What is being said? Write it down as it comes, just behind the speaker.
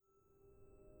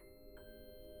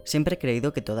Siempre he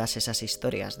creído que todas esas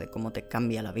historias de cómo te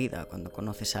cambia la vida cuando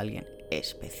conoces a alguien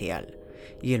especial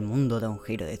y el mundo da un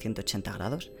giro de 180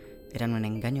 grados eran un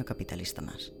engaño capitalista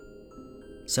más.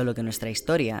 Solo que nuestra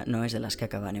historia no es de las que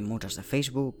acaban en muros de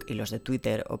Facebook, hilos de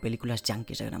Twitter o películas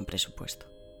yankees de gran presupuesto.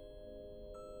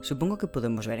 Supongo que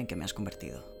podemos ver en qué me has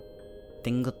convertido.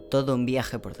 Tengo todo un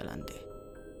viaje por delante.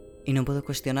 Y no puedo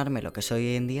cuestionarme lo que soy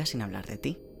hoy en día sin hablar de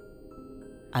ti.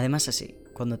 Además así,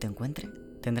 cuando te encuentre,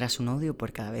 tendrás un audio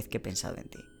por cada vez que he pensado en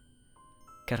ti.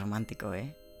 Qué romántico,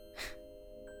 ¿eh?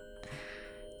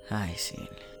 Ay, Sil.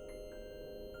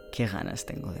 Qué ganas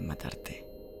tengo de matarte.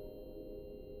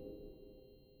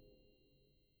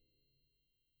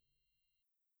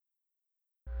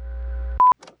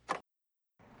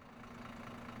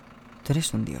 Tú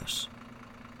eres un dios.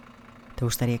 ¿Te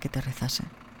gustaría que te rezase?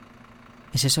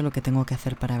 ¿Es eso lo que tengo que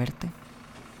hacer para verte?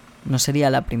 No sería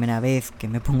la primera vez que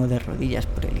me pongo de rodillas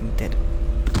por el Inter.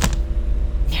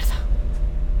 ¡Mierda!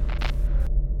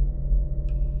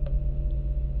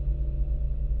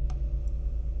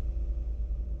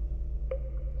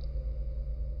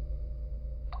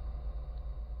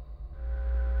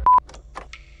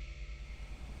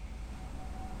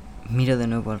 Miro de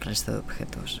nuevo al resto de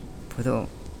objetos. Puedo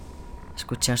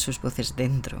escuchar sus voces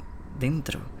dentro,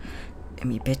 en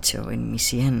mi pecho, en mi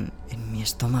sien, en mi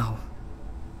estómago.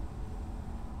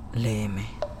 Léeme,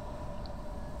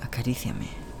 acaríciame,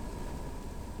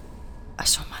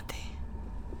 asómate.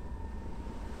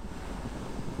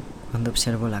 Cuando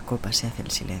observo la copa se hace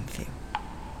el silencio.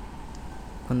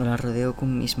 Cuando la rodeo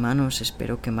con mis manos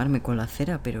espero quemarme con la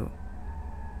cera, pero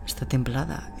está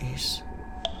templada, es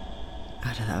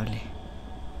agradable.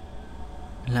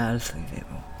 La alzo y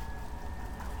bebo.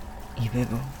 Y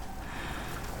bebo.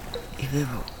 Y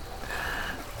bebo.